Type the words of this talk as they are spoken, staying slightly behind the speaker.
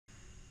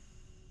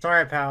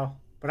Sorry, pal,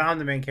 but I'm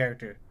the main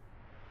character,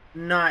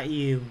 not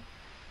you.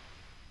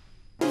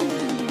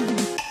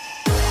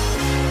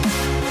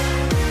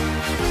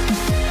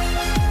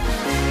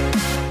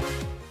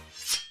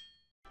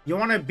 You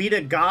want to beat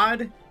a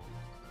god?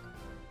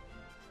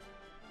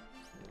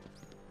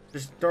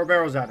 Just throw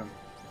barrels at him.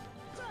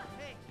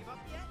 Hey, give up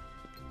yet?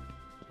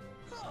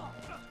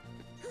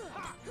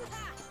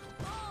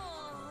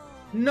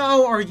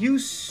 No, are you?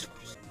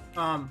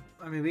 I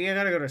mean, we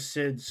gotta go to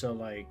Sid, so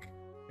like,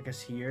 I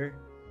guess here.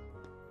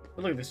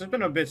 But look, this has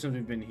been a bit since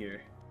we've been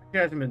here. It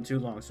hasn't been too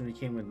long since we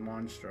came with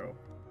Monstro.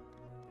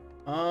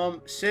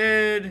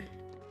 Sid,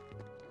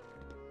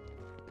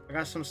 I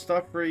got some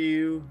stuff for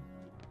you.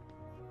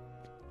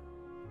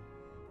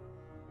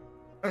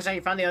 Looks like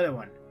you found the other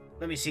one.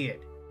 Let me see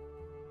it.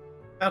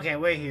 Okay,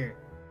 wait here.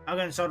 I'm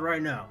gonna start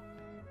right now.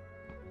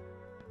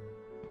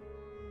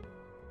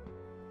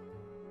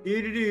 Do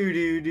do do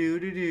do do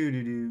do do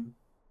do do.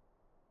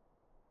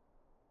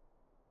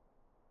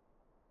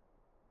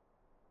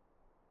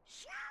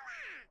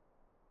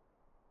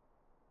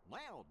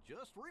 Now,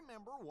 just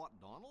remember what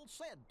Donald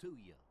said to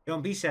you.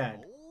 Don't be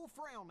sad. No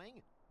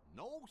frowning,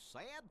 no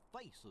sad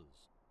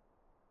faces.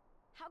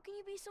 How can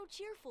you be so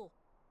cheerful?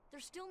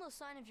 There's still no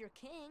sign of your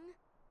king.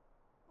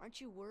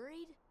 Aren't you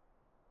worried?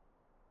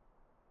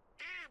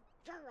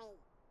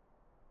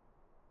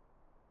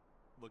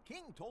 The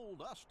king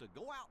told us to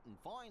go out and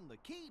find the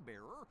key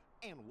bearer,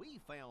 and we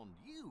found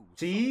you.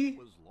 See?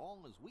 So as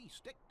long as we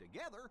stick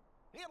together,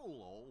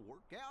 it'll all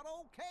work out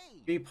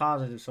okay. Be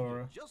positive,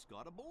 Sora. You just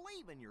gotta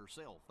believe in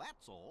yourself,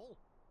 that's all.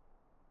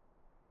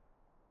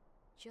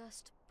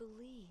 Just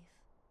believe.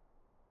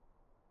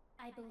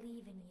 I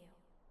believe in you.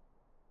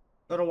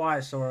 So do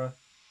I, Sora.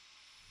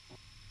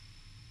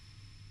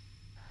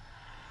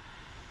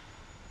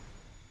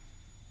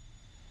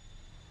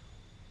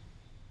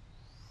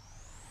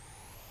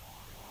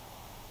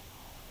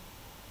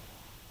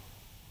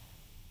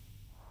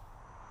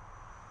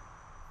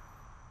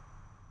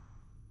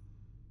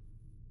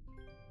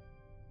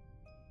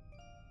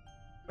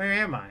 Where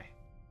am I?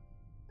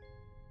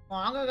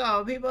 Long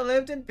ago, people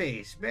lived in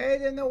peace,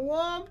 bathed in the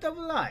warmth of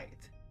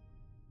light.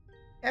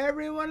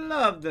 Everyone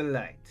loved the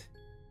light.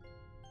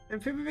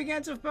 And people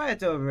began to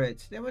fight over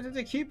it. They wanted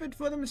to keep it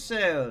for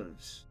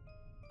themselves.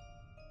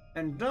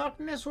 And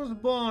darkness was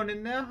born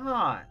in their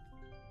heart.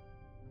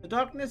 The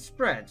darkness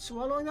spread,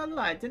 swallowing the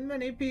light in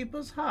many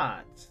people's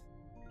hearts.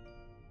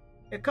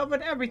 It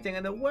covered everything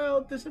and the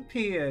world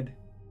disappeared.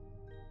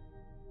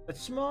 But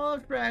small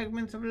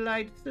fragments of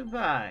light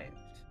survived.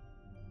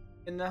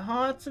 In the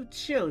hearts of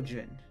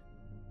children.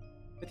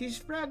 With these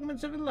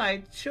fragments of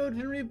light,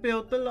 children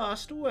rebuilt the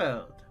lost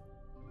world.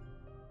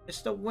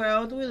 It's the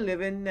world we live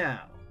in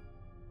now.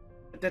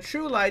 But the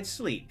true light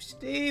sleeps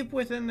deep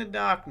within the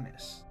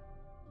darkness.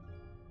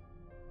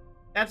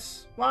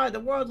 That's why the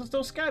world is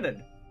still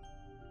scattered.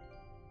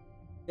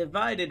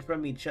 Divided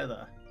from each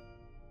other.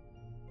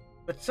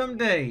 But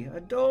someday, a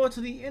door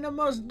to the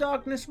innermost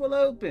darkness will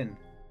open.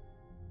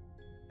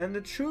 And the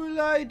true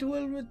light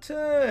will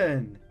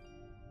return.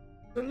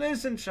 So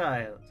listen,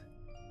 child.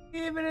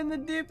 Even in the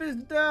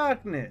deepest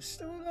darkness,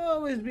 there will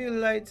always be a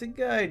light to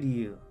guide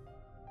you.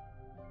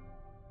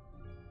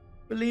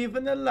 Believe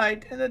in the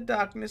light and the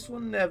darkness will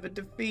never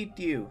defeat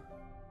you.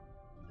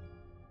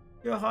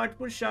 Your heart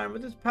will shine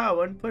with its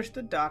power and push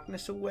the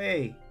darkness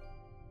away.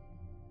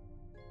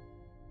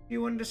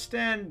 You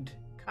understand,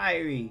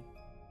 Kairi?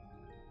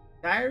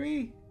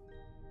 Kairi?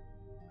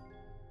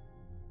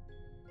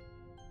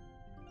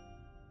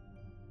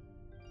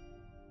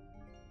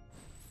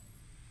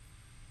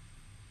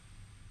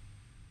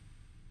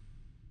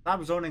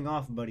 Stop zoning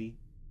off, buddy.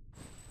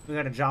 We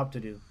got a job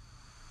to do.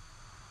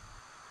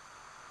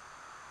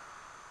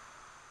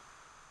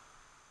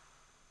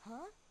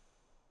 Huh?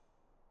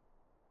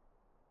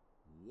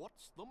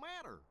 What's the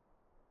matter?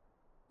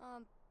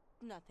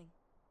 Nothing.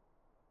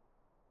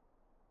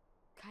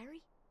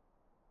 Kairi?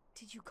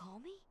 Did you call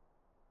me?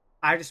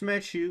 I just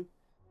met you.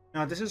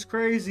 Now this is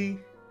crazy.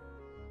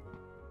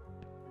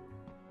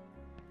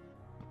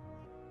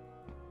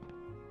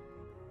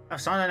 I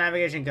saw the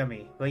navigation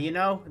gummy, but you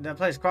know, that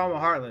place crawling with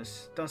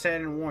Heartless. Don't say I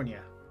didn't warn you.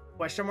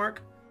 Question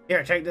mark?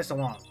 Here, take this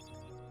along.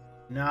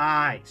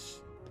 Nice.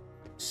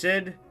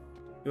 Sid,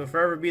 you will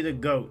forever be the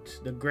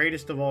GOAT, the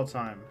greatest of all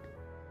time.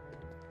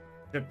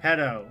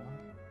 Geppetto.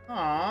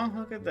 Aw,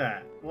 look at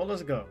that. Well,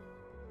 let's go.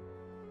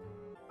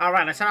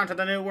 Alright, let's head on to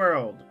the new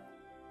world.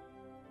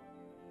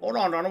 Hold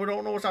on, Donald, we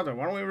don't know what's out there.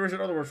 Why don't we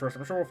visit other worlds first?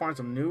 I'm sure we'll find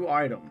some new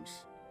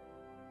items.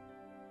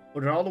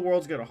 Well, did all the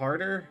worlds get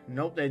harder?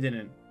 Nope, they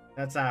didn't.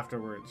 That's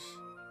afterwards.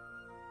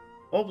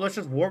 Oh, let's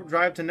just warp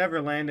drive to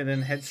Neverland and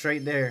then head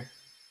straight there.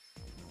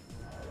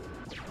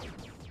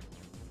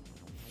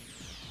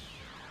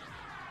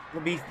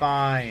 We'll be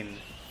fine.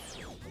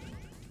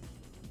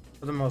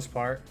 For the most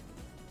part.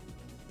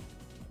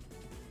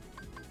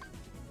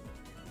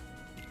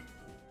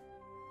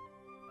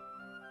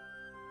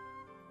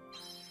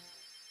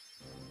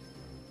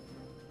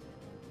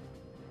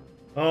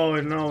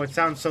 Oh no, it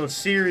sounds so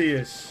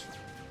serious.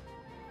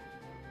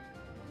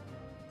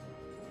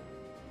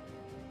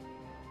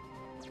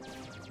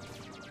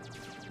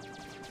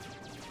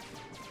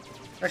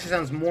 Actually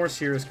sounds more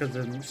serious because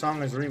the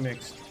song is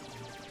remixed.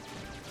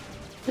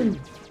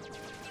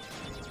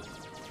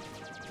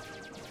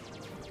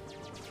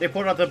 They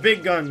pulled out the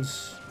big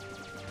guns.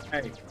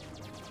 Hey.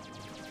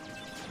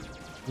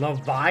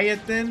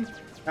 Leviathan?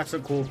 That's a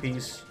cool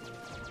piece.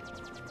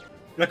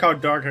 Look how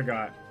dark it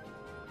got.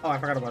 Oh, I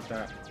forgot about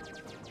that.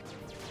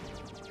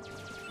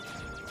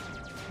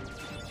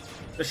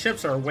 The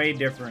ships are way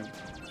different.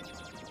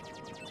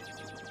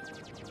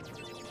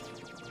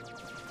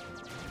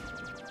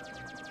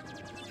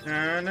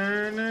 Na,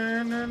 na,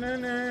 na, na, na,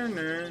 na,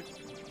 na.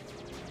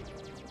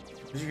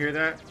 Did you hear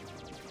that?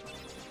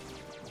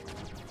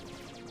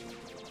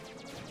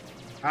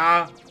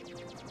 Ah.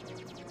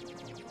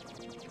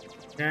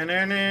 Na,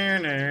 na, na,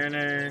 na,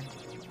 na.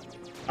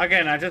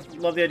 Again, I just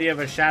love the idea of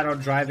a shadow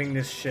driving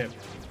this ship.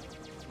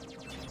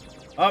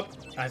 Oh,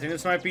 I think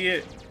this might be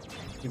it.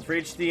 We've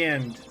reached the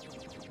end.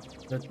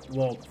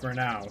 Well, for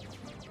now.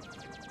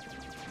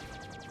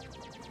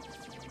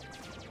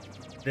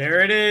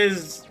 There it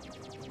is.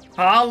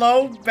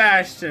 Hollow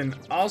Bastion,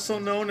 also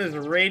known as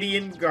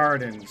Radiant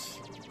Gardens.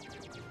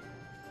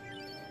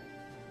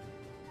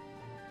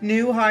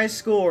 New high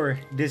score.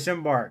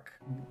 Disembark.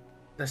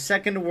 The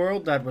second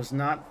world that was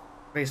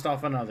not based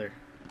off another.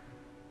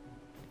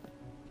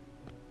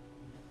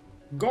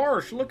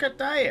 Gosh, look at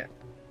that.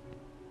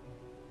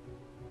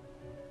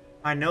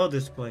 I know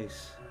this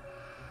place.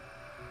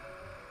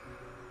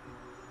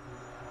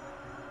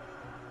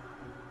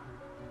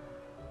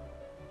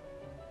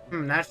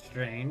 That's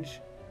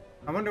strange.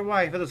 I wonder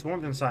why I feel this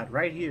warmth inside,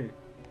 right here.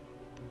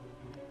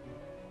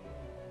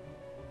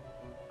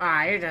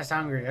 Ah, you're just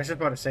hungry. I was just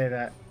about to say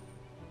that.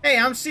 Hey,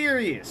 I'm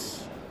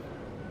serious.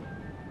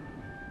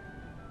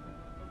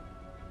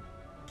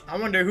 I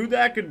wonder who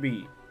that could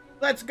be.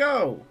 Let's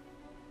go.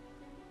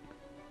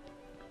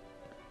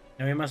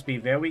 Now we must be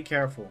very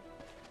careful.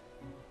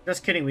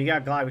 Just kidding, we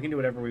got glide. We can do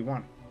whatever we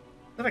want.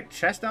 Is there like a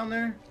chest down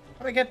there?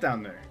 How do I get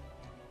down there?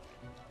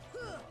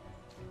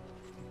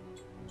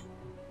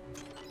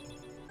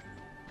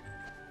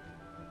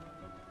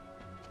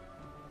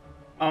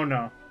 Oh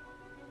no.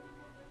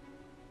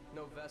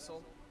 No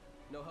vessel,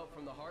 no help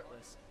from the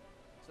Heartless.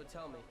 So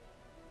tell me,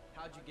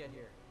 how'd you get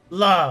here?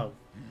 Love.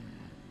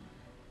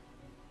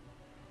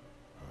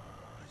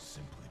 I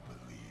simply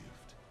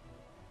believed.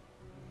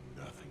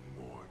 Nothing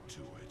more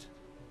to it.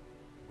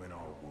 When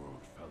our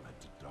world fell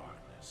into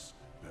darkness,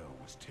 Belle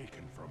was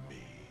taken from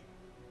me.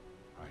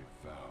 I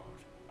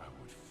vowed I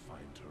would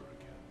find her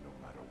again, no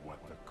matter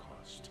what the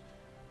cost.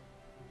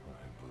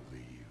 I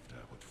believed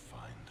I would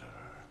find her.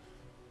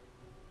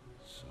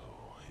 So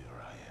here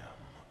I am.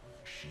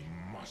 She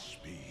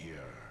must be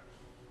here.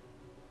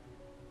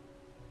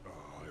 I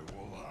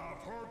will have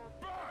her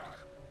back!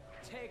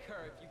 Take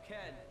her if you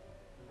can.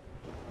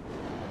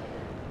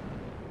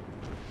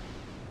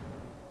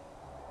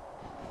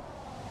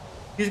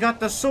 He's got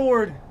the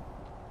sword.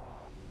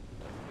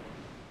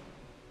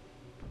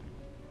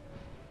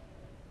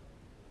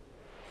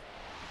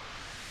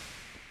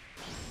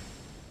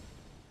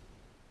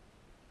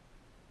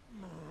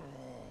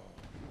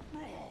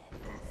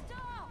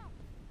 Stop!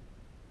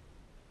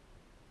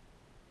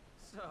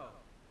 So,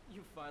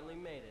 you finally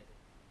made it.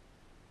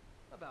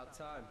 About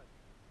time.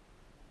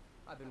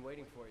 I've been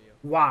waiting for you.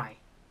 Why?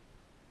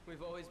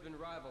 We've always been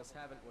rivals,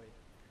 haven't we?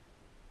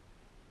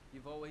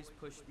 You've always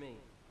pushed me,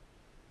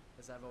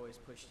 as I've always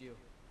pushed you.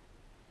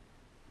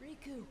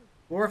 Riku.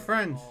 We're It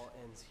friends. all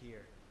ends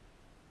here.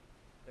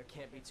 There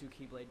can't be two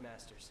Keyblade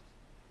Masters.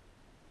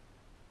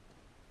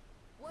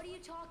 What are you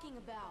talking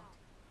about?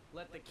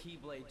 Let the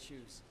Keyblade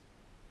choose.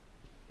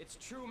 Its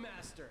true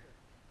master.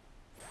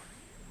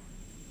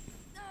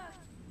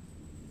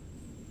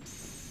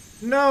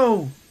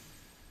 No.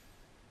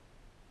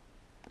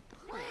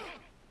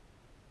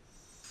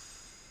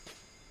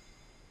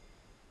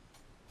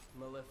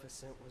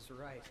 Maleficent was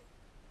right.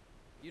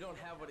 You don't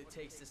have what it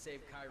takes to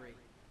save Kyrie.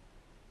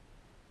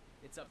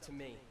 It's up to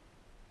me.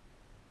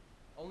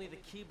 Only the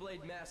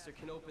Keyblade Master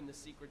can open the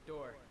secret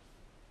door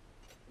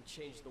and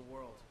change the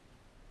world.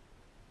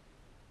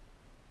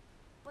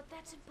 But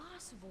that's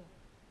impossible.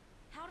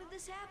 How did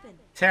this happen?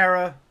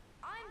 Terra.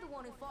 I'm the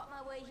one who fought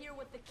my way here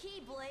with the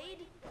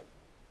Keyblade.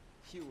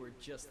 You were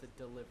just the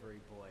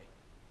delivery boy.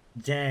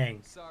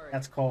 Dang. Sorry.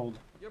 That's cold.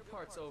 Your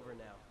part's over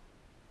now.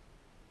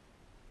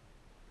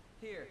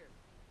 Here,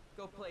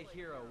 go play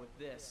hero with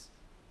this.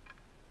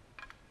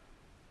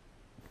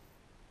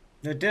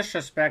 The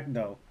disrespect,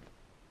 though.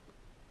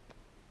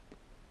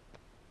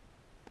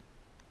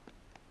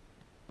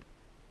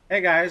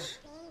 Hey, guys.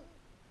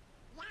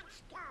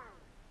 Let's go.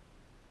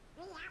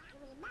 We have to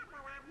remember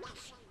our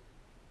mission.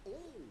 Oh,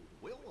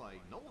 well, I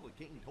know the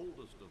king told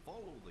us to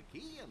follow the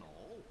key and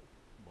all,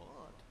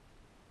 but...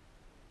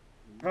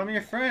 I'm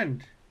your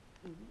friend.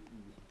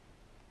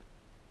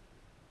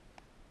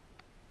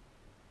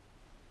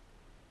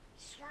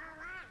 Sorry.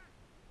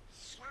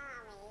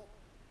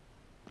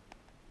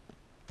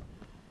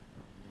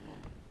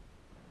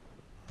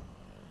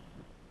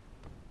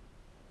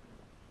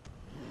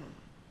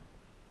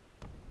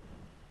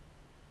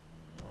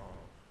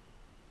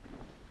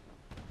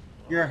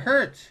 You're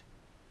hurt.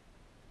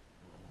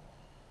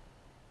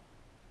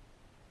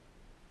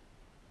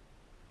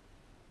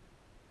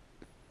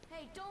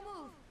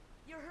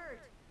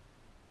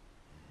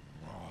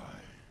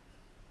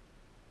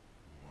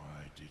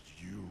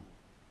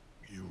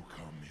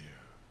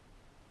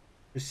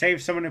 To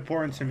save someone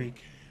important to me.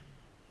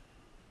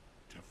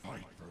 To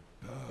fight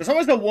for Belle. There's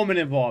always a woman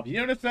involved. You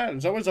notice that?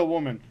 There's always a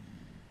woman.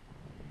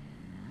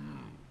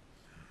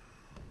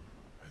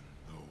 And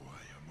though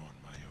I am on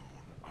my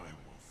own, I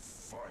will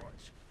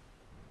fight.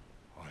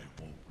 I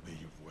won't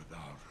leave without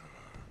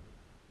her.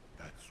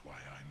 That's why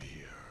I'm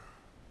here.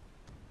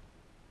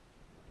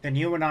 Then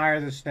you and I are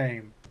the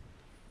same.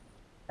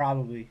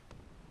 Probably.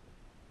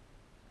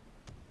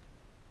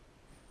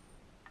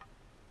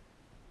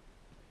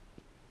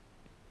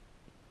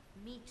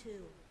 Me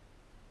too.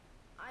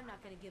 I'm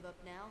not gonna give up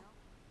now.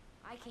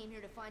 I came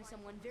here to find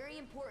someone very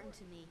important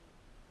to me.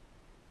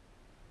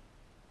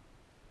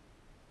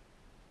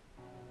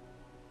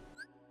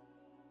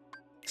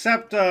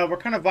 Except, we're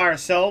kind of by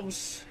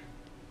ourselves.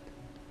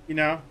 You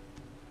know?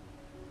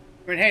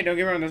 I mean, hey, don't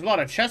get me wrong, there's a lot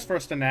of chests for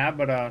us to nab,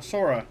 but,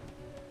 Sora.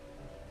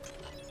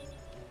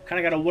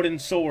 Kind of got a wooden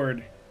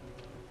sword.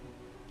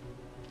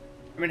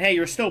 I mean, hey,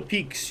 you're still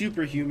peak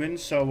superhuman,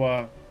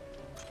 so,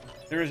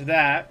 there's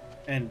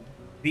that. And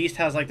Beast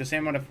has, like, the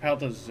same amount of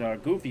health as,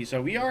 Goofy,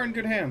 so we are in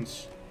good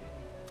hands.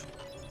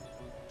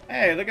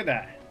 Hey, look at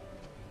that.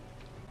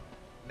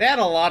 They had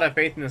a lot of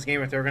faith in this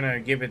game if they were gonna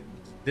give it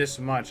this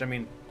much. I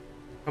mean,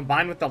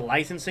 combined with the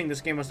licensing,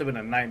 this game must have been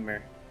a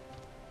nightmare.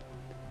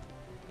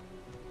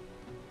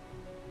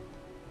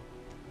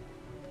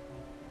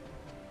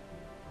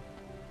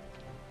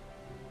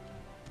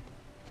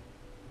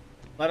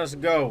 Let us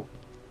go.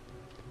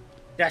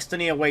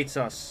 Destiny awaits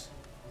us.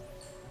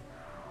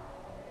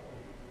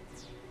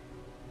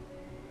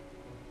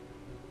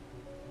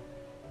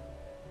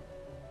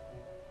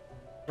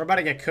 We're about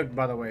to get cooked,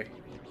 by the way.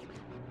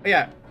 Oh,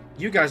 yeah,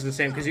 you guys are the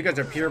same because you guys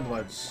are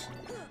purebloods.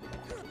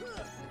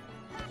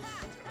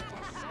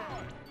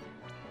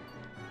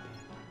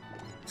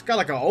 It's got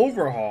like an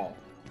overhaul.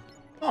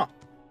 Huh.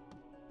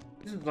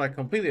 This is like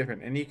completely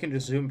different. And you can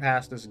just zoom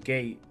past this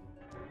gate.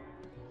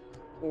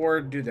 Or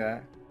do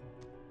that.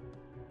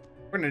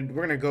 We're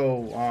gonna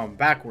go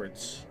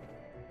backwards.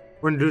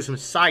 We're gonna do some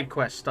side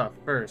quest stuff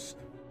first.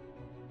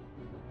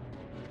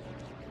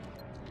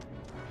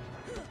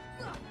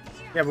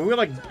 Yeah, but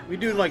we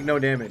do like no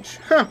damage.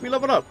 Huh, we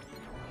leveled up.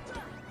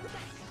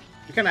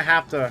 You kinda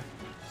have to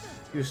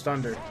use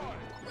thunder.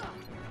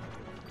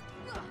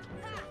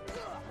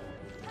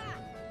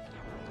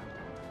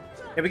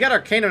 Yeah, we got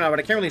Arcano now, but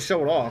I can't really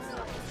show it off.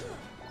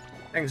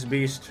 Thanks,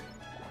 Beast.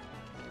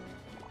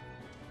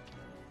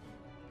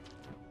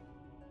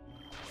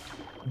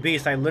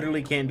 Beast, I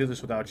literally can't do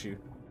this without you.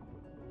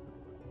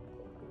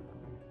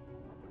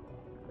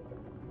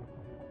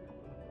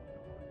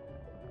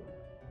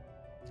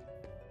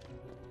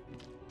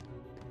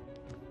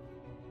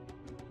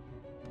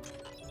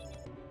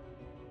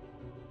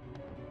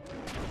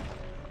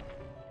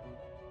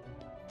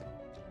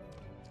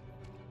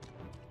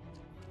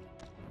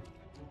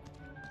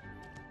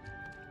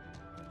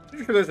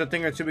 Pretty sure there's a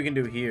thing or two we can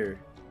do here.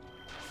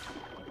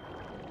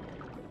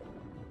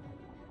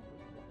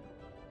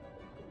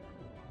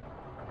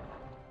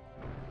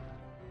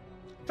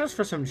 Just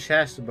for some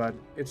chests, but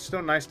it's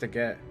still nice to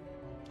get.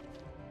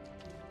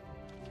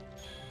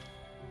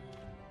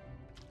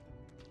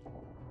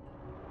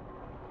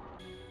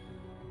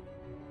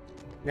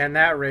 And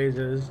that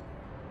raises.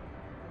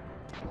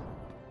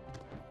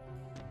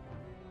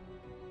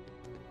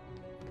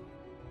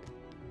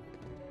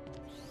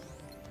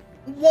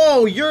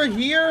 Whoa, you're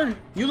here?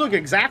 You look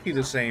exactly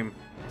the same.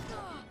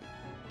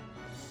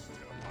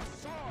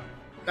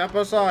 Step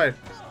aside.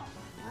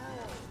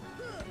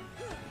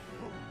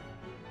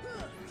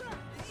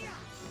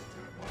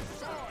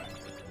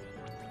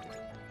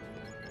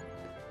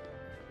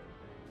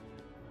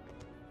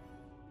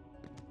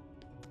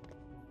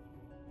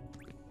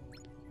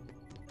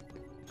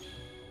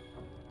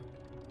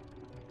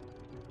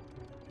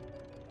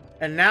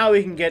 And now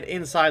we can get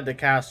inside the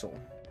castle.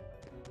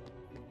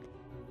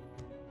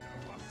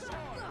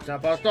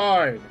 Step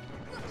outside.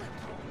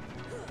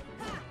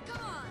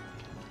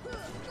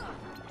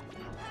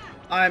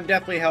 I'm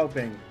definitely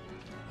helping.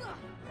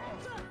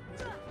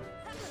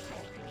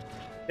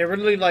 They're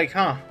really like,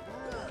 huh?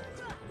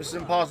 This is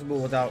impossible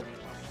without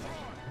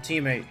a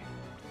teammate.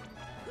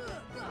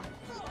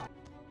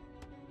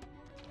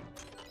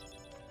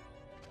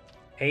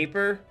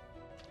 Paper?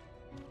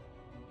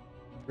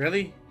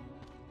 Really?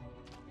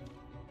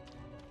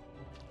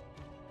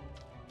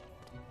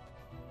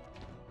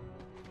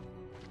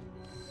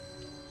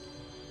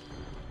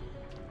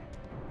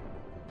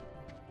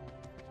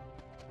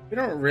 We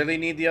don't really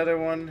need the other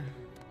one.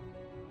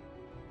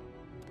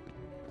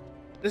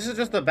 This is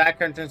just the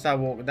back entrance that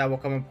will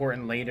come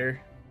important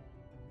later.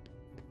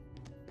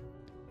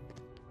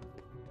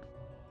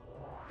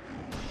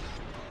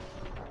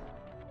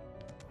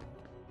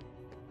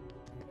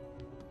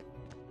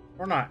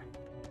 Or not.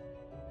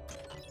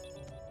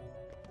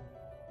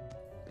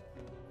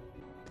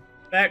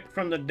 Back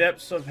from the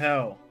depths of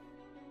hell.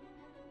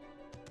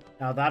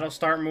 Now that'll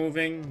start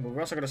moving, but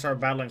we're also gonna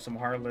start battling some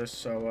Heartless,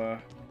 so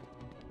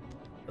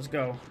let's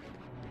go.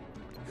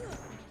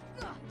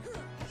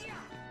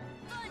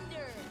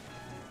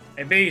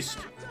 Hey, Beast.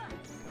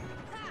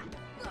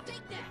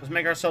 Let's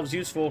make ourselves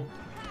useful.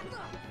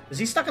 Is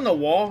he stuck in the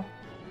wall?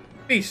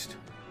 Beast.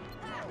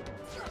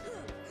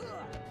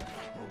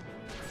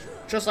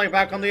 Just like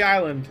back on the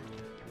island.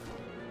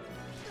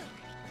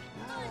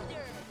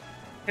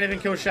 Can't even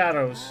kill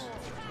shadows.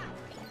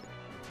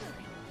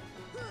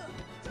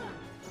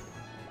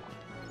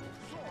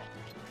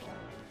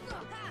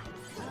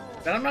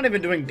 And I'm not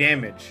even doing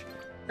damage.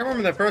 I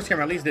remember the first game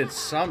I at least did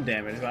some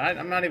damage, but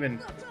I'm not even...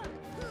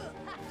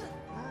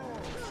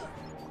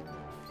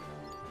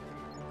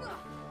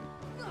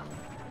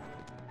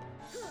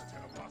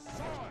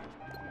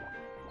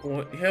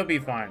 Well, he'll be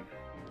fine.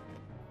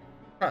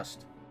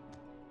 Trust.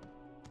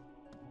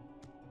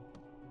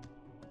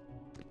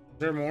 Is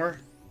there more?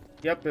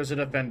 Yep, there's a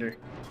defender.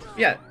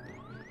 Yeah.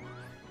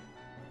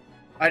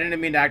 I didn't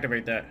mean to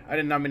activate that. I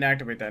did not mean to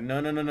activate that. No,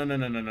 no, no, no, no,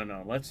 no, no, no,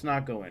 no. Let's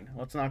not go in.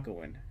 Let's not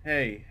go in.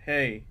 Hey,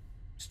 hey.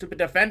 Stupid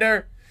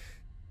defender.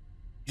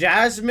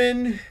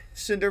 Jasmine,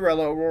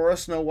 Cinderella, Aurora,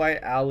 Snow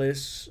White,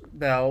 Alice,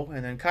 Belle,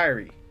 and then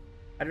Kyrie.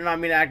 I did not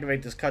mean to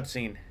activate this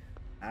cutscene.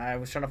 I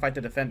was trying to fight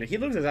the defender. He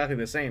looks exactly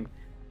the same.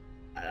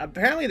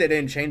 Apparently they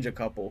didn't change a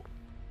couple.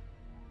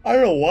 I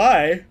don't know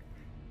why.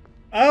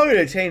 I would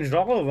have changed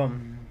all of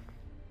them.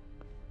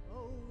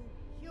 Oh,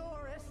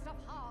 purest of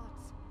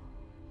hearts,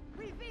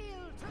 reveal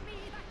to me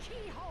the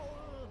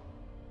keyhole.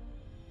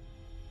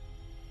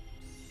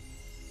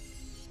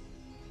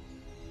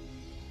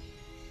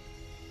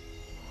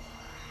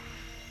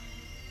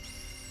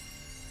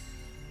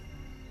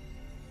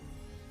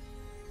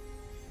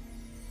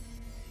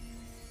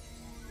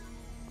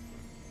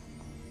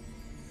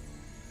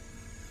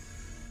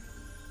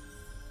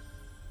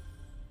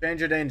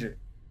 Danger, danger.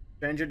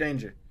 Danger,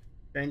 danger.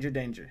 Danger,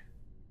 danger.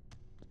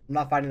 I'm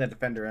not fighting that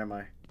defender, am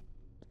I?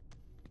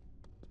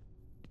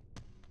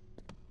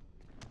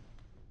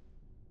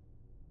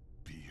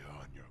 Be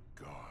on your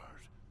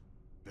guard.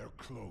 They're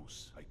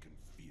close. I can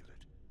feel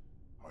it.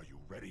 Are you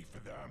ready for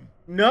them?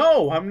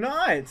 No, I'm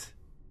not.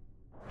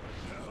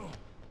 No.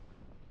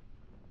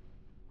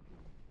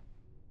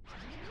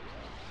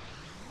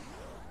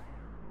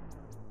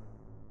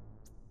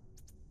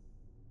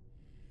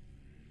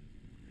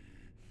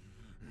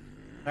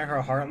 Are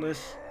her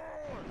heartless?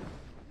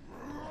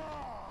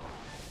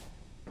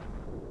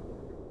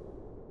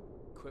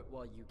 Quit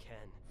while you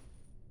can.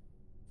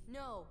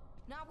 No,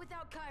 not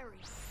without Kyrie.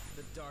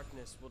 The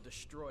darkness will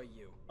destroy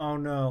you. Oh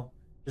no.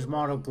 His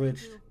model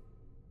glitched. Riku.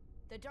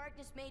 The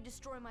darkness may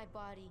destroy my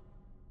body,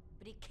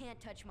 but it can't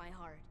touch my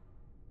heart.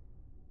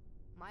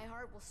 My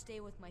heart will stay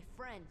with my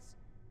friends.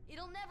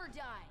 It'll never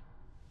die.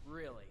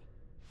 Really?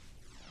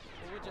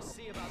 Well, we'll just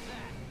see about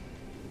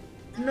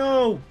that.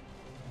 No!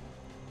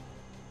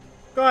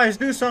 Guys,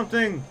 do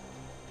something!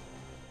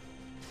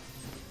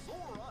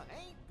 Sora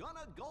ain't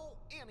gonna go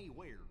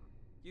anywhere.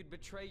 You'd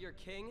betray your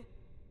king?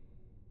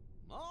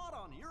 Not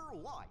on your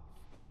life.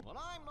 But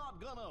I'm not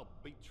gonna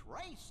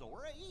betray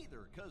Sora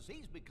either, cause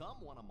he's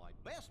become one of my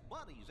best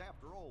buddies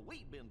after all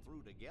we've been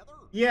through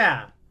together.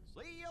 Yeah.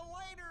 See you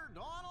later,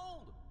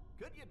 Donald.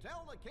 Could you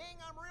tell the king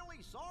I'm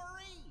really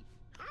sorry?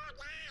 Hold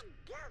on,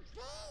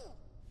 Goofy!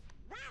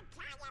 We'll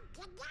tie them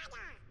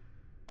together!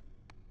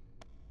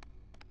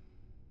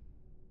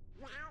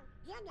 Well,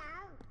 you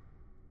know,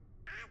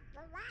 I'm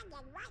the one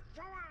that wants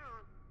for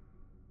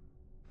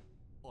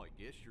all. I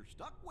guess you're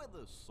stuck with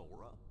us,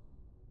 Sora.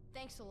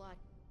 Thanks a lot,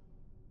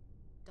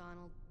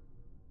 Donald.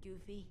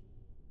 Goofy.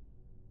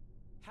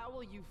 How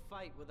will you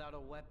fight without a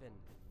weapon?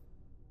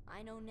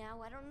 I know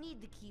now I don't need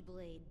the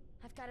Keyblade.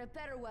 I've got a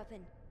better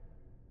weapon.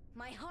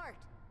 My heart.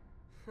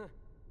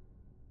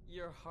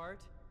 Your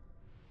heart?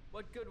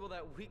 What good will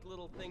that weak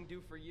little thing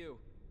do for you?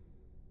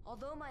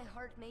 Although my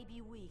heart may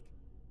be weak,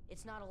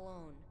 it's not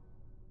alone.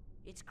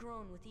 It's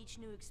grown with each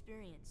new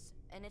experience,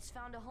 and it's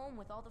found a home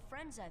with all the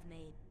friends I've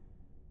made.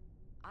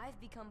 I've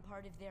become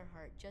part of their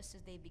heart just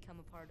as they've become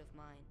a part of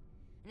mine.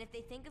 And if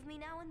they think of me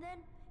now and then,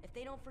 if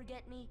they don't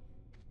forget me,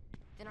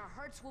 then our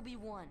hearts will be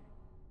one.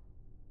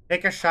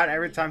 Take a shot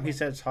every time he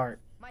says heart.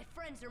 My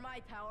friends are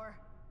my power.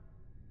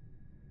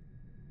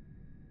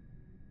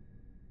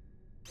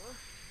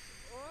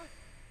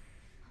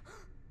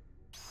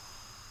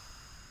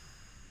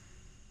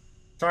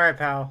 Sorry,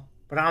 pal,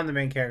 but I'm the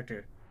main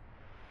character.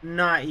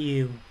 Not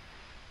you.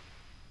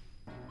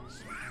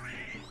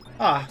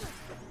 Ah,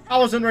 I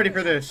wasn't ready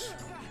for this.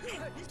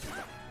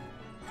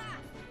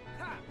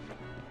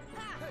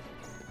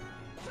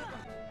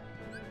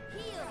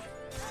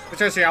 But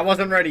seriously, I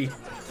wasn't ready.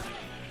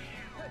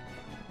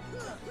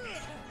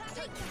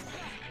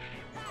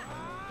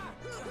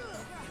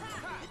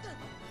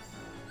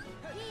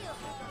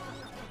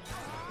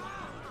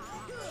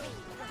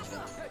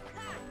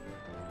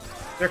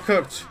 They're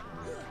cooked.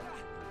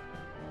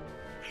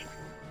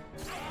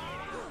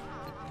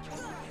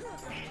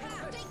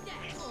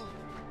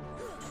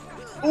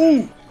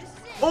 Ooh!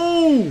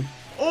 Ooh!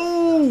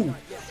 Ooh!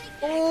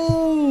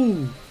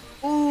 Ooh!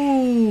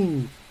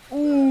 Ooh!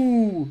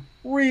 Ooh!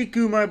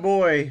 Riku, my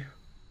boy.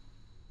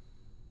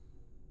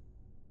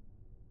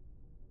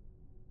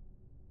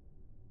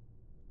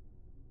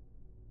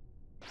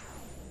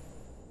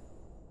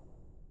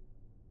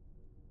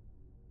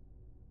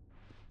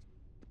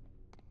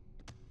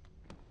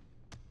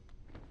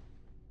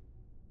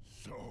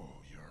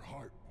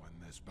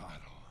 battle.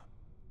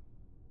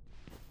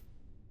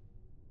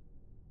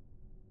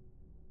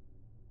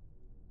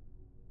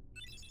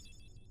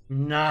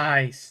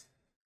 Nice.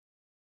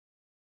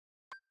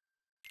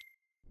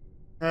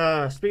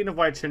 Speaking of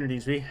white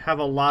trinities, we have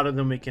a lot of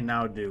them we can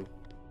now do.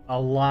 A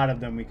lot of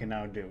them we can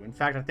now do. In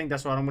fact, I think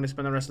that's what I'm going to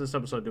spend the rest of this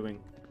episode doing.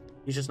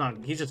 He's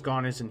just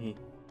gone, isn't he?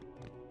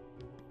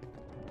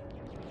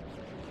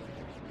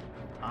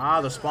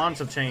 Ah, the spawns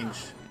have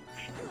changed.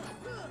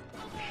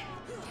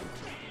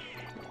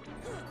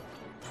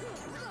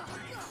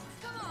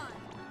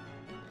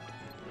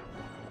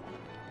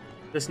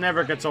 This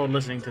never gets old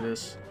listening to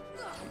this.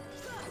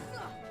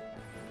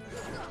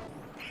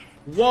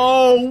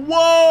 Whoa,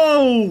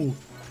 whoa!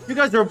 You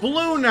guys are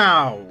blue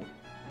now.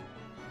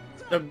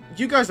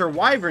 You guys are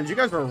wyverns. You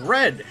guys are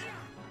red.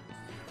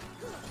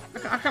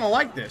 I kind of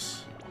like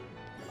this.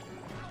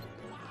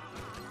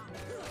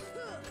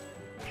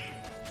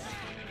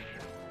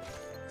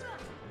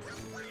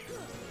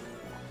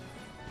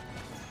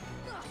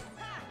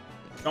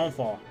 Don't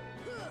fall.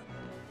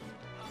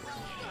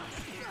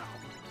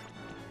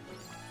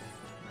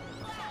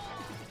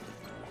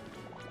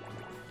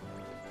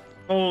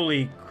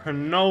 Holy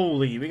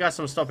cannoli. We got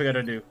some stuff we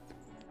gotta do.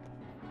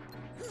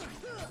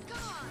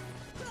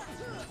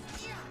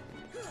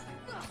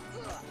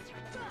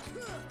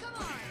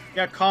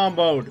 Got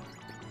comboed.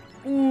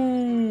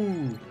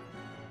 Ooh.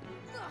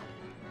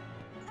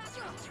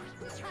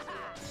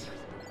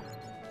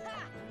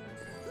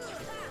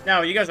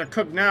 Now, you guys are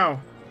cooked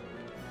now.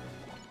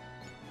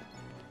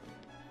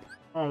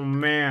 Oh,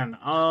 man.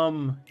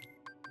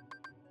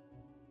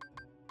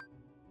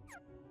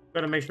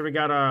 Gotta make sure we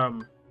got,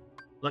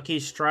 Lucky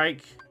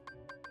Strike.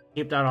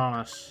 Keep that on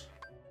us.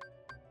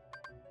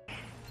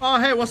 Oh,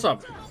 hey, what's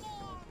up?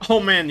 Oh,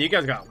 man, you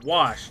guys got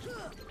washed.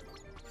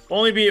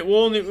 We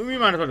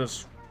might as well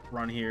just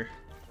run here.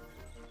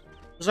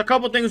 There's a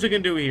couple things we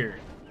can do here.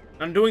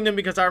 I'm doing them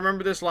because I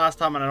remember this last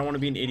time and I don't want to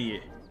be an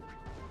idiot.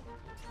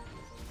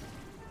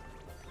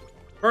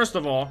 First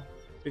of all,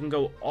 we can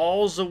go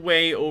all the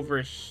way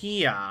over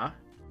here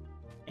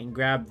and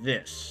grab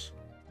this.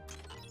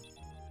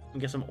 And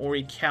get some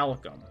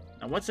Orichalcum.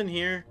 Now, what's in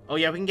here? Oh,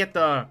 yeah, we can get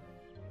the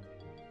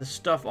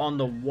stuff on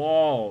the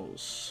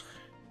walls.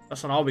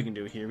 That's not all we can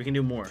do here. We can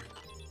do more.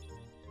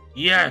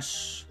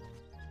 Yes!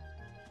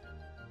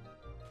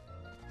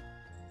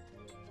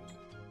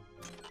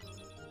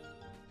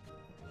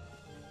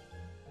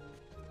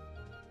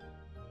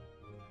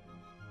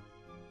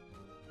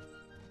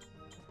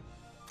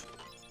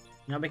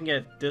 Now we can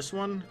get this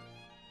one.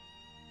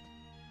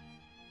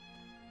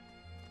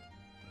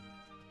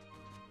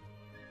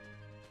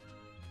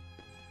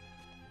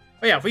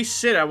 Oh yeah, if we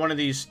sit at one of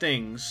these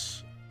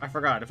things... I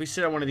forgot. If we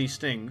sit at one of these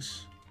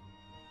things...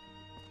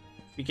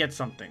 we get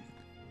something.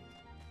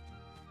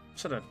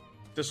 Sit at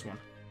this one.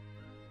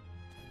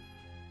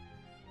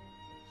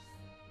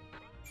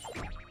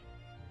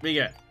 We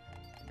get...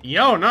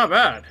 Yo, not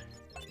bad!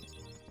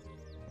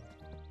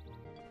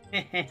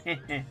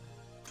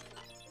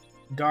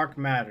 Dark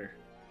matter.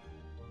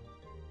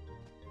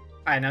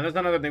 Alright, now there's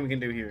another thing we can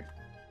do here.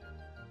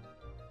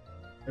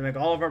 To make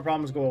all of our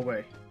problems go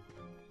away.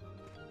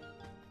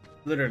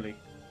 Literally.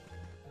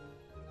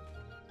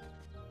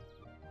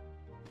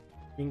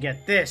 You can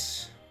get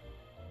this.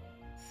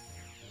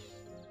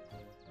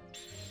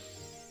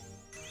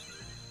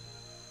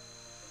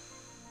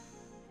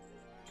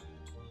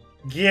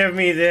 Give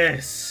me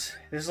this.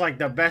 This is like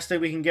the best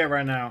thing we can get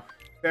right now.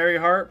 Fairy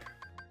Harp.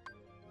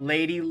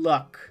 Lady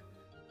Luck.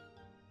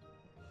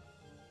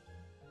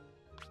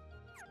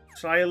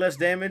 Slightly less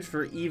damage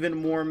for even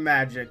more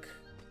magic.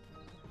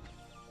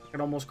 I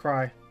could almost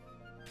cry.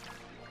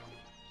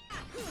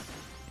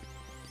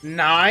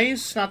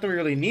 Nice! Not that we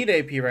really need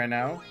AP right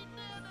now.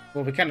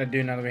 Well, we kind of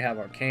do now that we have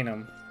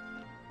Arcanum.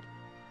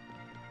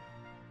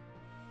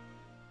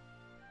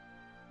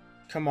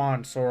 Come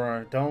on,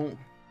 Sora.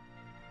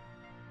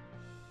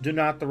 Do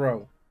not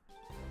throw.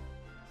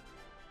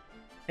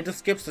 It just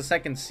skips the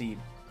second seed.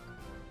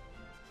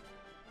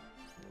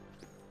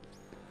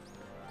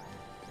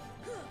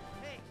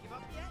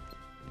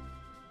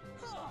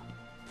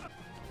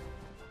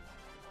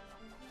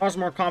 I was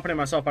more confident in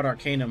myself at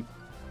Arcanum.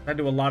 I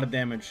do a lot of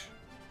damage.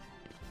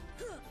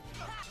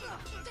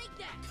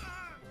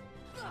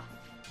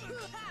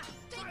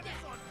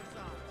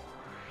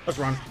 Let's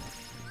run.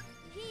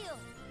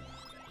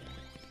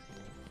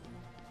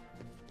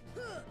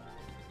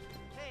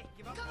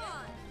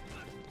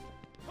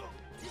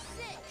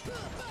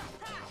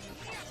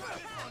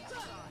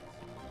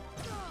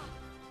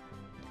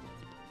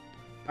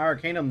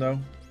 Arcanum though.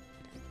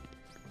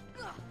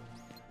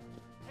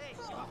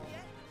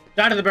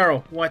 Die to the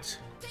barrel. What?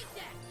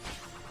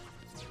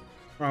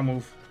 Wrong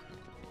move.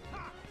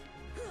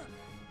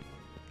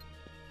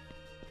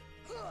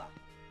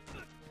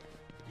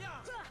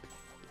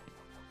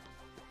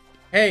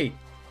 Hey,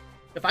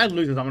 if I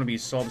lose this, I'm gonna be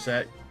so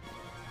upset.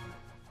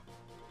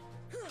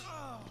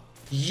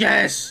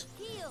 Yes!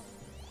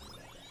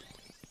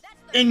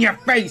 In your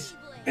face!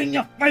 In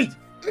your face!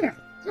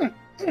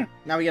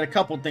 Now we get a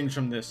couple things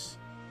from this.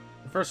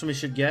 The first one we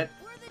should get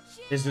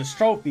is this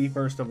trophy,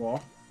 first of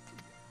all.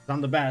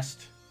 I'm the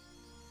best.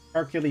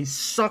 Hercules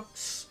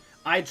sucks.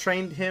 I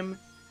trained him.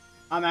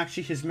 I'm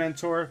actually his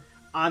mentor.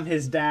 I'm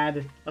his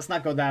dad. Let's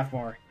not go that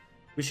far.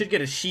 We should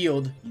get a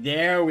shield.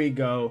 There we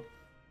go.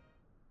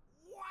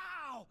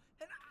 Wow!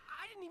 And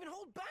I didn't even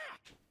hold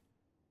back!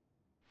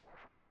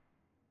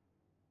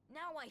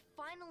 Now I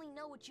finally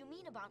know what you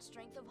mean about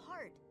strength of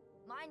heart.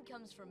 Mine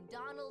comes from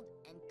Donald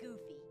and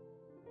Goofy.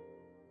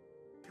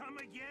 Come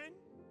again?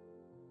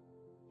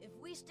 If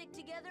we stick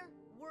together,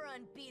 we're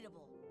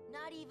unbeatable.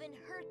 Not even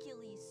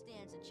Hercules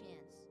stands a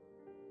chance.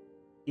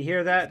 You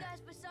hear that? These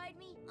guys beside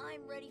me,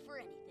 I'm ready for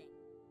anything.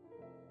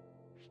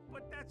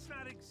 But that's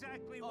not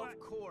exactly what... Of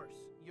course.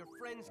 Your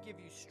friends give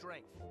you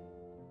strength.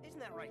 Isn't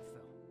that right,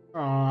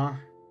 Phil? Aww.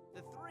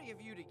 The three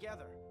of you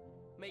together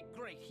make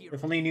great heroes.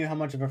 If only you knew how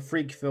much of a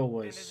freak Phil And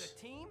was. as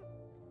a team,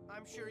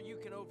 I'm sure you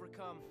can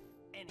overcome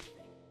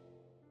anything.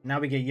 Now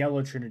we get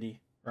Yellow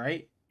Trinity,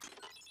 right?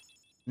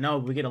 No,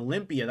 we get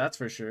Olympia, that's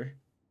for sure.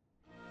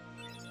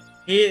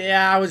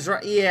 Yeah, I was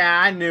right.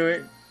 Yeah, I knew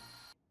it.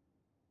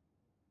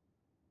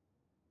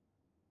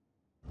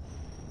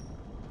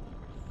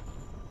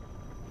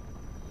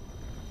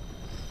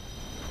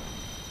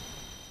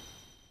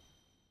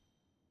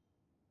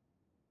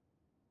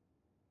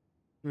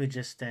 Let me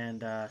just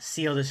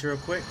seal this real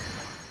quick.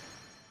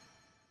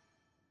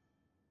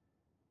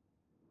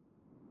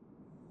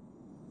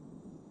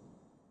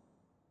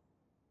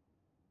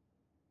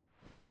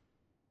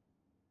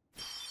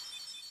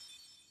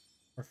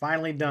 We're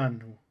finally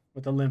done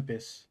with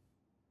Olympus.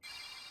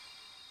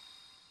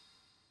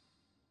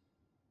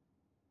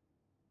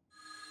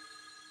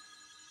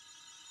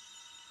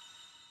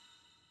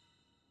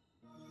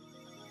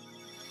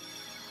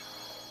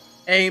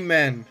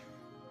 Amen.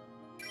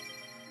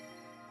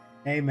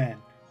 Amen.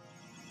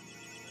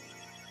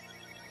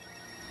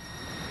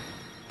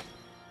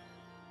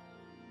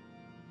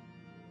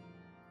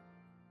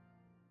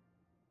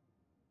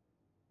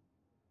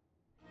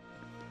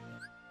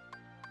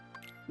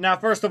 Now,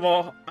 first of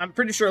all, I'm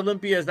pretty sure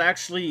Olympia is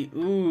actually...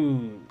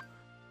 Ooh.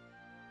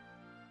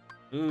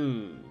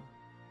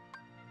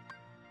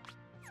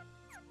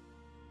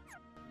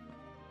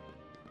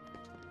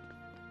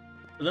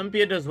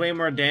 Olympia does way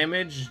more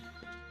damage.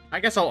 I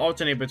guess I'll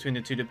alternate between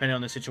the two depending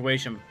on the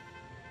situation.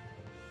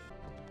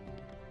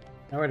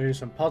 Now we're gonna do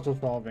some puzzle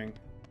solving.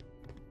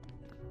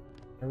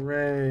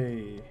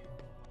 Hooray.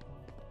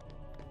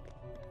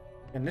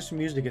 And this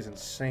music is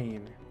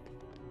insane.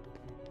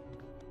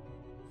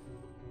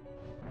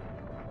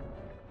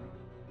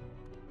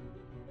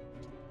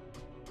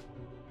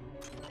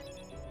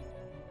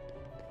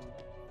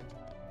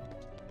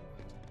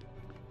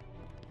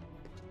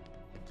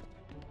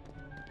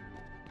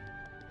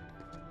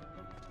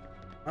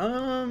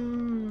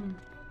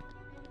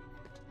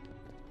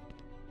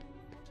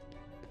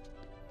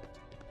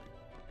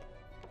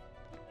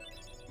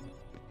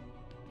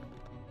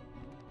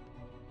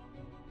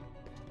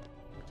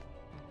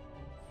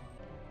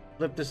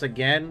 Flip this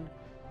again.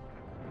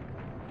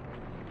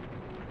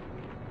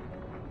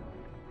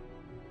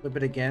 Flip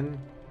it again.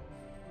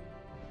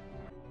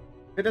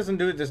 If it doesn't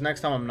do it this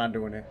next time, I'm not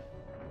doing it.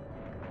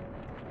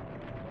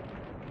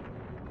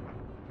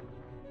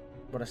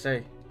 What I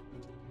say?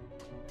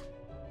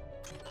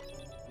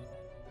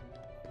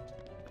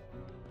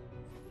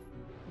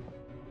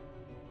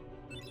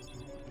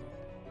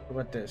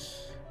 What about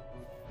this?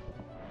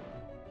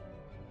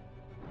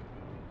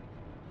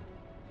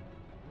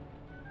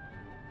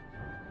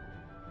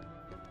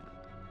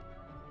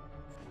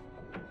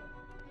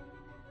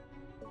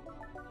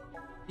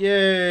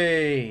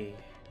 Yay!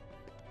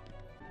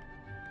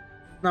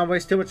 Not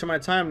waste too much of my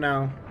time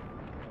now.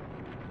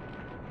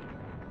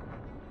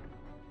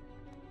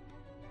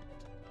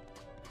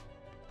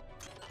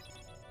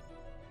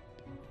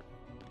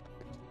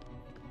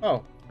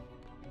 Oh.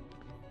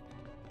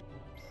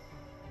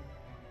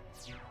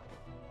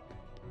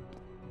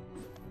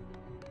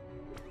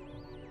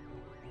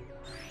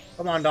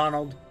 Come on,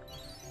 Donald.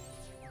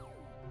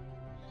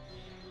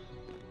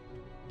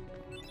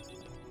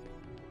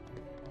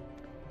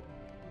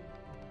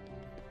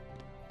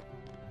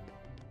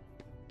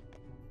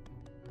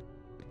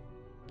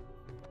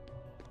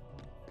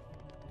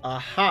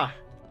 Aha!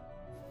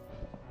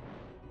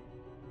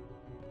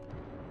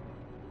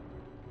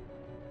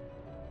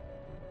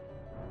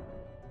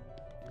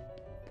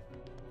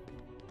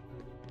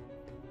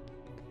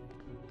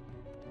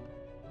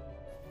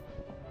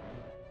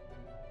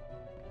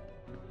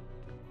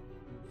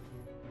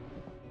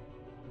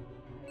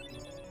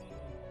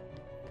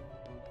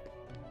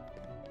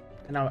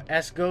 And now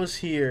S goes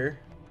here.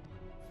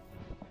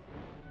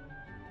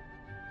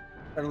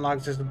 That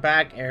unlocks this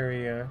back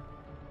area.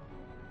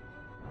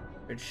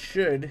 It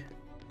should.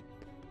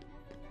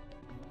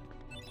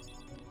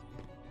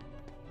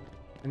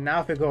 And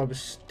now if we go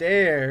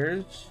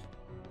upstairs,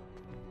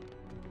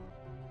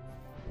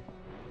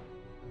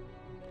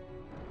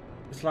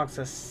 this unlocks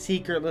a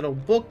secret little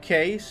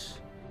bookcase.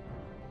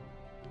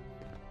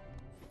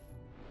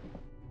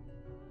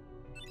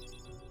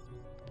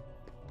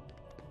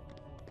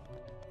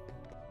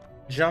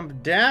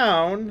 jump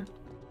down,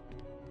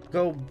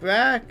 go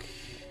back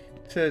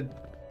to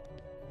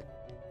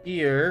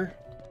here.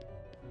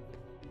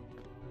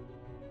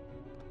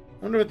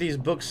 I wonder what these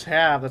books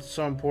have that's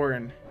so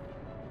important.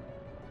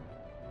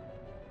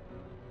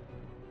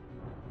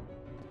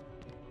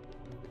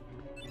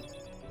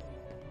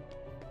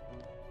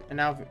 And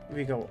now if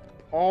we go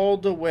all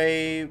the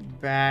way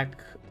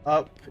back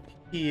up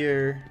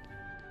here.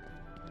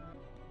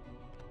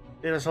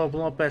 Let us open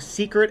up a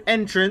secret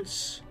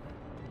entrance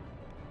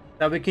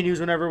that we can use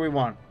whenever we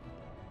want.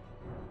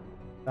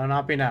 That'll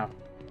not be now,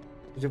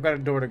 because we've got a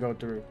door to go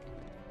through.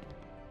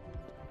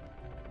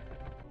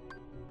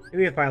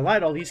 Maybe if I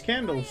light all these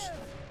candles.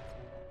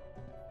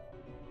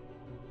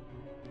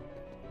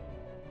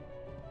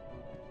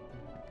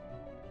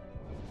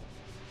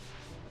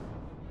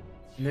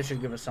 And this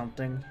should give us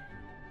something.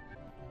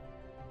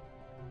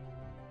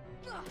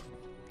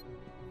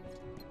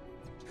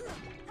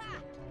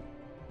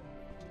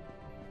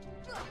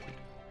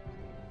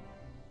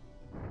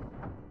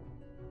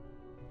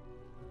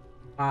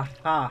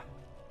 Aha.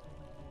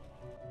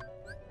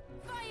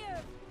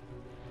 Fire!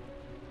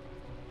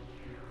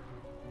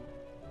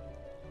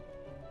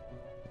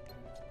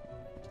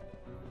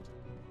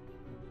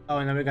 Oh,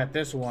 and then we got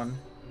this one.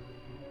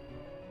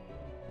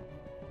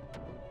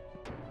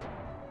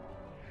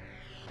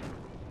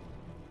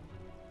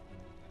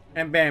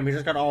 And bam, we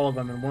just got all of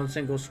them in one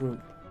single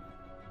swoop.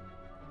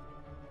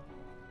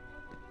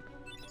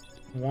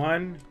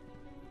 1,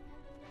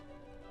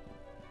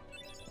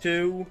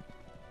 2,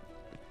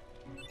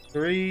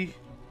 3.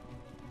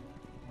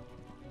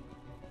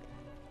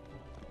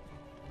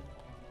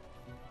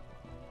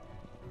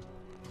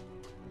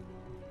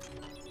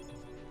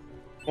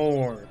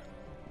 4.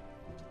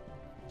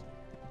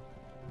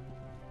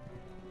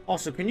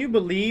 Also, can you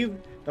believe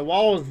that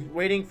while I was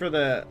waiting for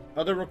the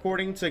other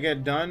recording to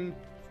get done,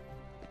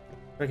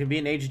 so it could be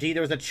in HD,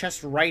 there was a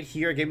chest right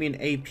here. It gave me an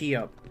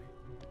AP up.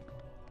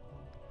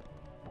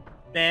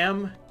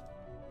 Bam.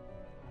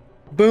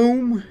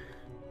 Boom.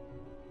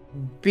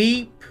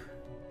 Beep.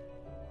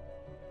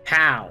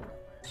 Pow.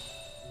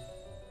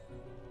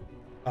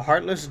 The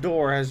heartless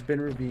door has been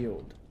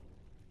revealed.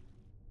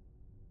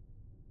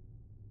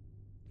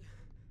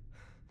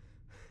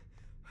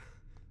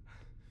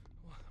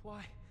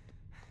 Why?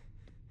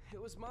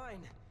 It was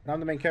mine. I'm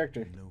the main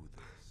character. Know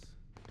this.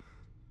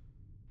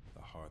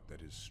 The heart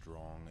that is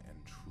strong and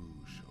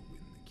true shall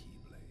win the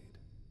Keyblade.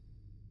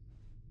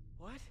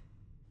 What?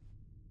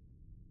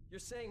 You're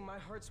saying my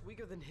heart's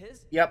weaker than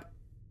his? Yep.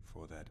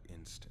 For that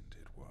instant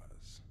it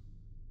was.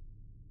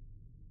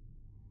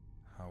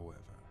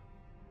 However,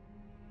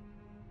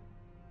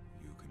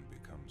 you can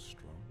become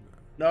stronger.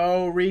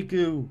 No,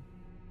 Riku.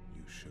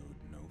 You showed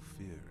no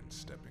fear in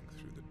stepping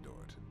through the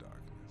door to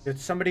darkness. Did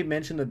somebody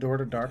mention the door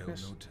to It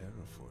darkness? held no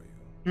terror for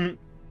you. Hmm.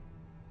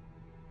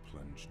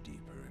 Plunge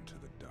deeper into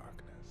the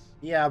darkness.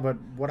 Yeah, but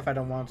what if I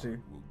don't want to?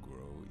 Will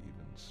grow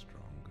even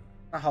stronger.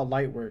 Not how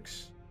light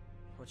works.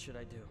 What should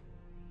I do?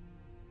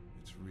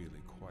 It's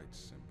really quite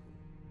simple.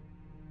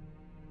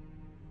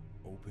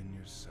 Open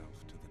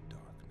yourself to the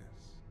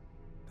darkness.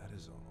 That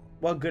is all.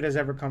 What good has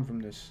ever come from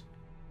this?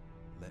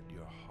 Let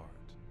your heart,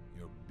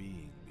 your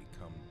being,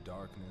 become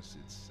darkness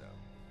itself.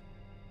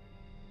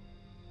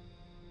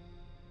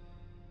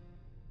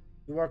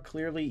 You are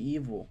clearly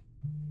evil.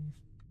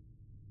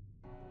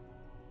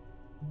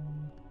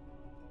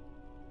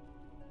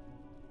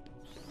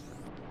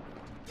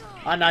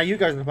 Ah, now you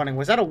guys are funny.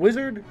 Was that a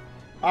wizard?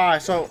 Ah,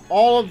 so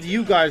all of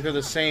you guys are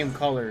the same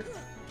color.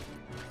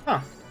 Huh.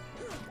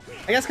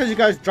 I guess because you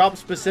guys drop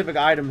specific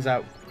items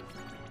out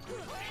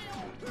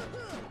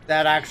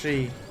that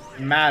actually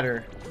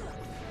matter.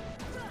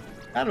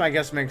 That, I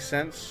guess, makes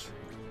sense.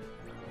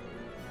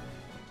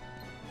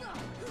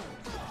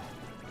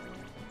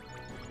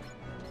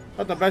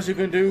 But the best you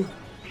can do,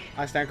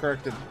 I stand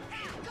corrected.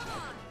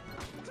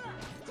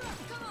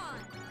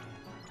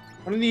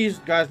 One of these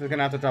guys is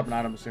gonna have to drop an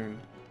item soon.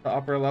 The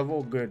upper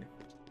level, good.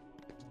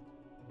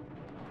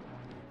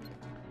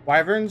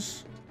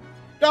 Wyverns?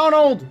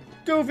 Donald!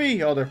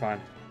 Goofy! Oh, they're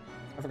fine.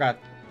 I forgot.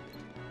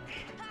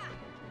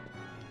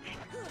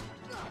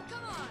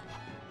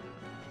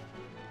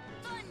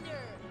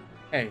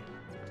 Hey.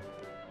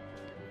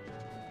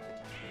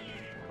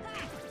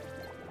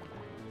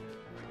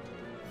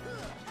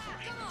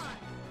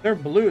 They're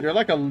blue. They're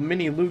like a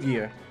mini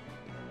Lugia.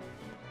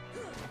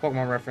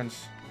 Pokemon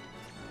reference.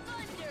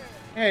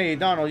 Hey,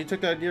 Donald, you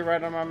took that idea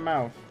right out of my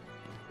mouth.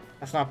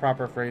 That's not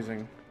proper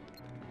phrasing.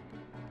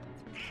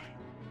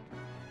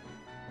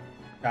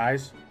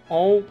 Guys.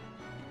 Oh.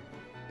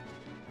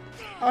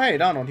 Oh, hey,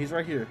 Donald. He's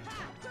right here.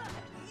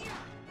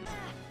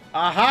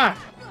 Aha!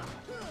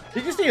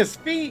 Did you see his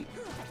feet?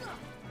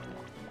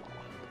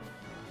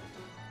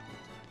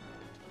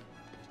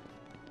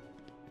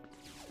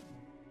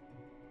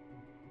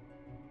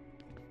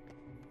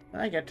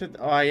 I get to...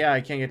 Oh, yeah,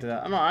 I can't get to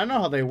that. I know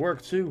how they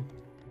work, too.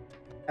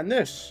 And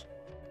this.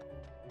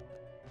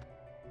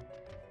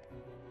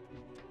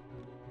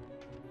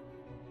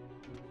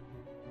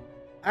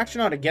 I actually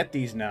know how to get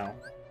these now.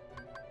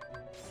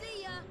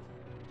 See ya.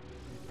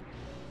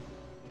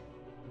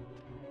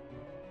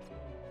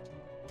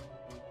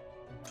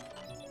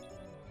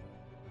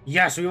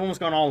 Yes, we almost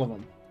got all of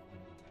them.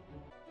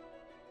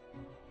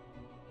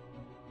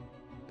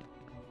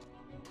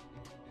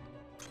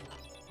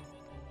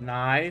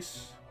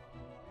 Nice.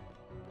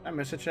 Did I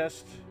miss a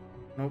chest?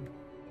 Nope.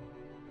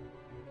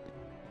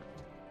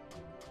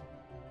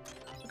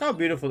 Look how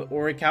beautiful the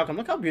orichalcum.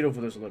 Look how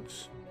beautiful this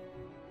looks.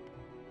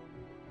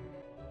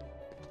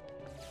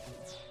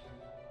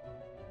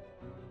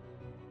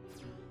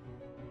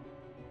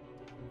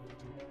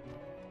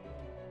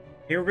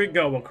 Here we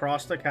go,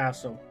 across the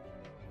castle.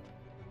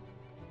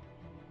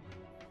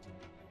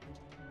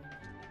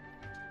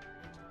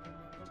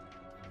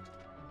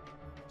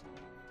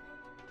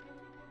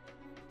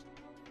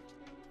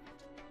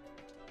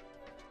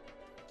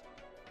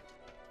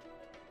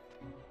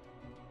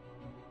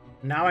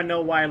 Now I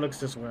know why it looks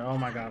this way. Oh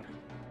my god.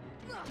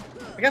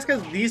 I guess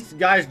because these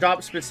guys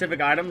drop specific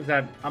items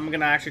that I'm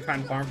gonna actually try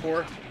and farm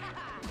for.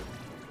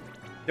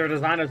 Their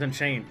design doesn't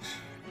change.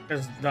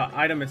 Because the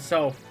item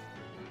itself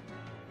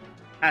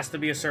has to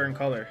be a certain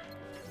color.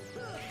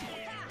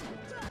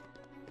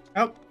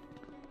 Oh.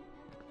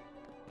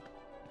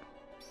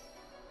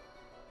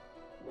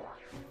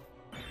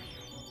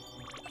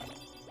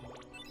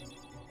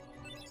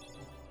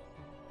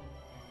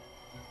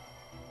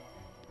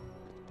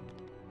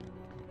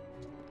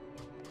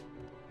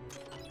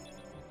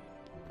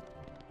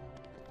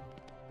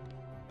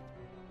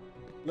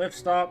 Lift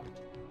stop.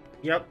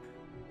 Yep.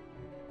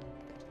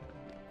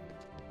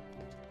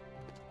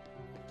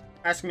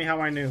 Ask me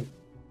how I knew.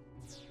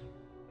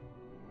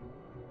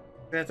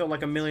 I throw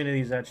like a million of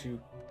these at you.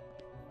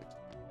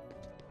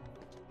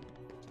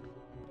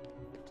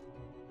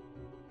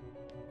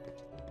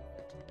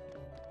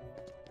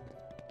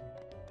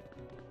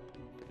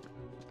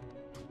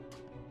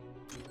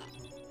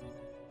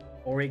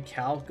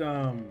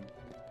 Orichalcum.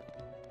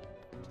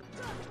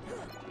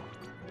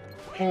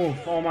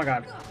 Oh my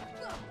god.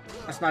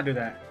 Let's not do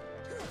that.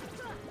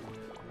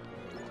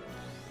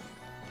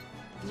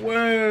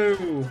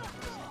 Whoa!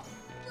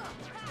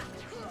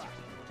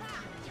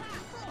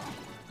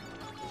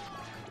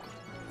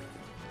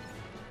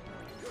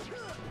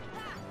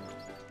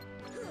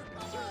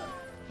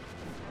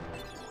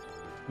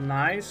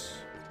 Nice.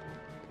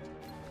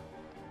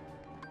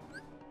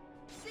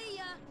 See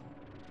ya.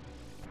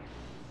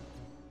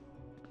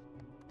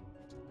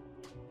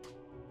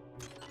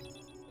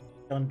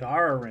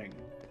 Dundara ring.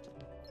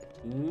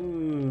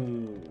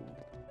 Ooh.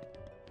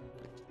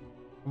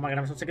 Oh my god,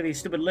 I'm so sick of these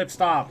stupid lift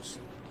stops.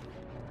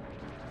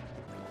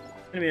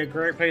 It's gonna be a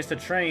great place to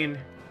train.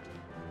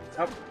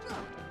 Oh.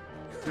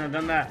 I've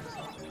done that.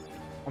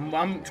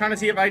 I'm trying to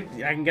see if I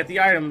can get the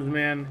items,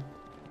 man.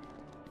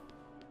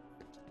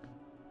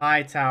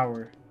 High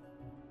tower.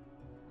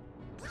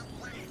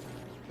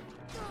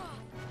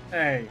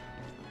 Hey.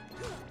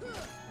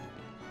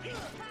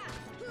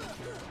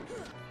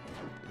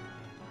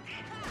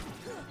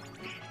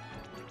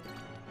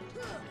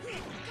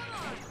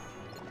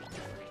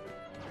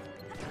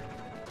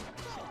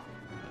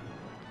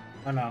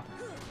 Oh no.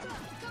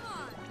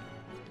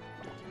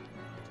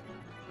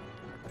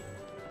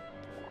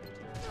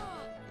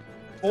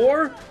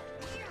 Four?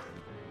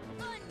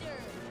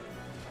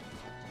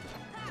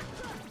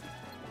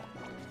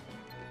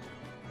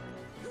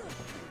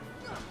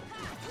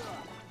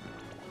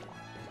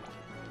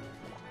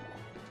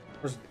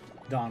 Where's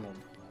Donald?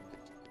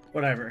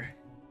 Whatever.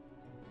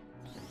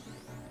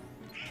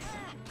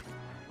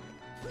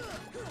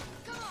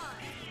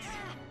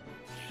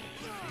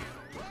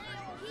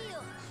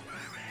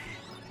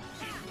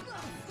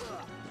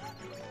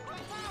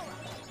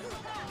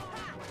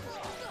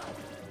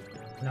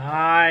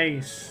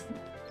 Nice.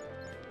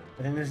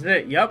 I think this is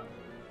it. Yep.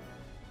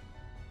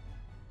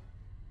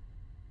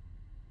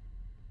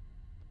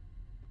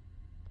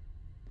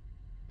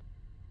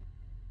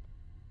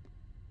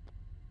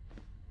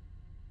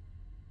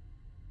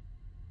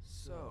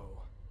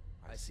 So,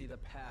 I see the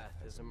path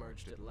has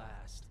emerged at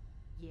last.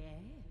 Yes.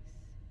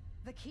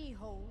 The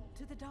keyhole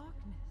to the darkness.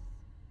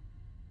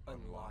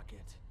 Unlock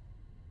it.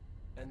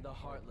 And the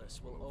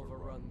Heartless will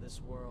overrun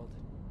this world.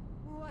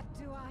 What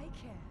do I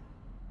care?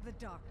 The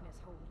darkness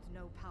holds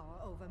no power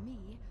over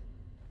me.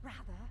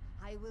 Rather,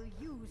 I will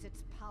use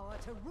its power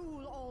to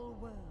rule all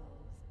worlds.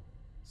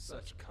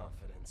 Such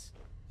confidence.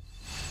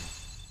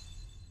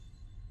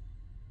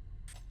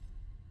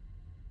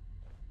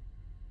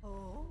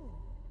 Oh.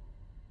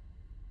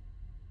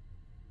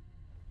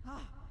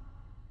 Ah.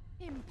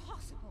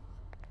 Impossible.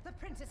 The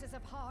princesses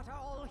of Heart are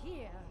all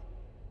here.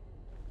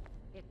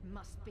 It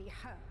must be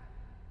her.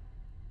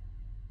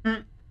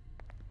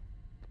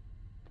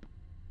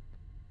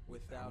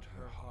 Without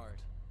her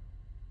heart,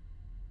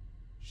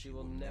 she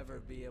will never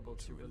be able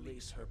to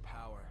release her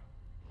power.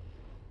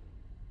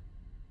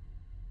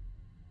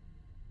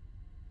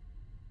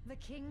 The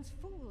king's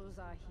fools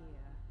are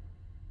here.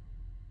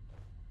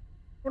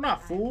 We're not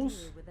I'll fools.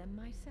 deal with them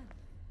myself.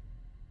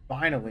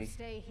 Finally.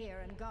 Stay here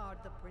and guard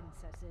the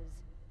princesses.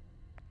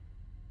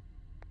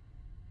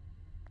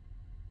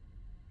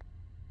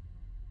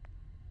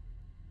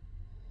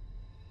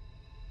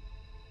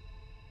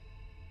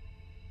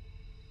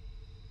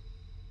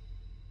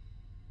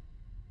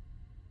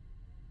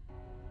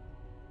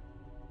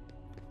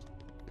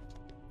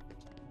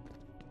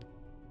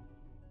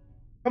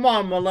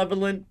 Come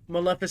on,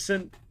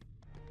 Maleficent.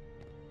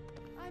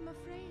 I'm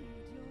afraid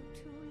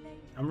you're too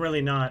late. I'm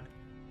really not.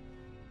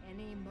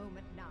 Any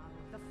moment now,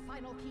 the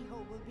final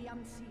keyhole will be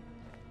unsealed.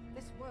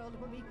 This world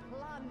will be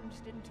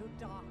plunged into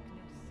darkness.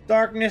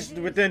 Darkness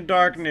within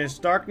darkness.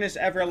 Darkness,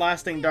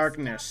 everlasting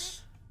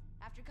darkness.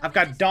 I've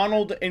got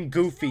Donald and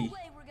Goofy.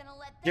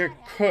 They're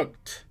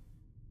cooked.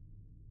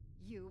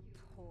 You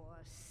poor,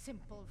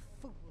 simple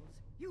fools.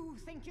 You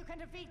think you can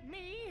defeat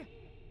me?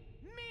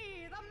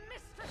 Me, the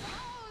mistress of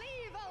all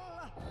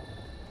evil!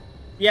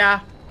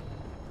 Yeah.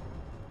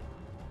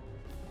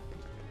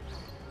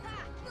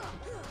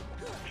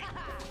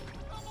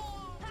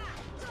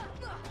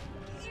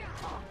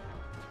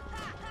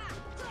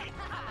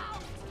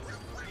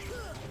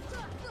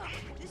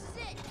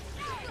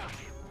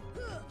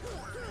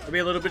 I'd be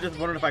a little bit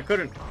disappointed if I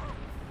couldn't.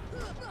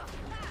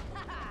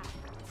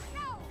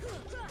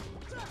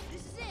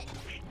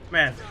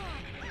 Man.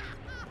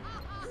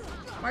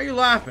 Why are you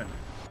laughing?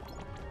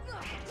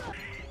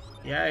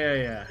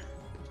 Yeah.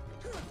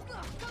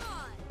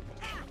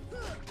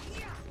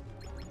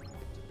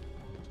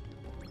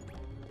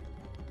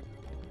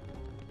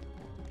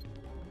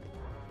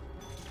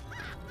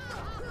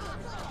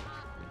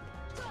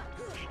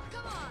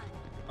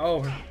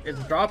 Oh,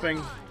 it's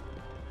dropping.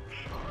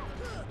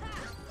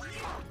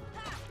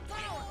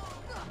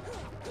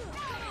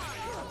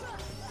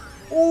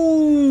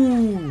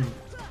 Ooh!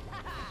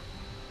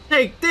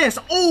 Take this!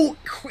 Oh!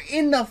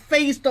 In the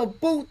face, the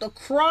boot, the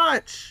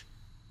crotch!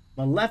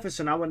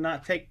 Maleficent, I would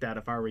not take that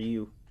if I were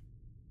you.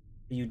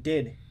 You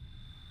did.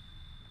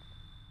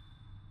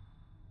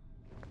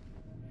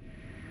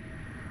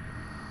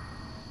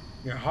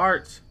 Your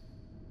heart.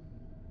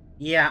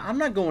 Yeah, I'm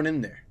not going in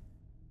there.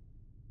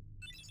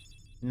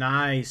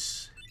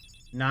 Nice.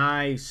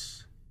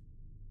 Nice.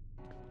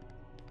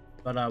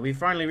 But we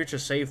finally reached a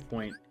save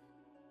point.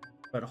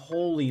 But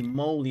holy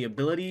moly,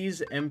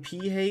 abilities,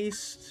 MP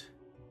haste.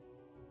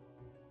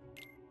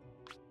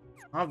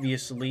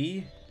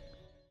 Obviously.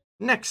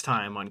 Next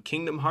time on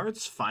Kingdom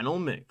Hearts Final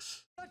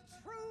Mix.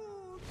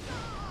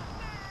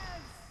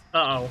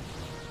 Uh-oh.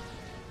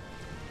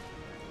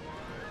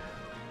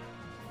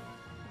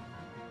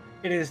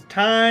 It is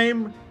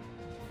time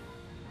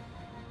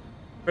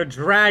for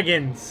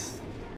dragons.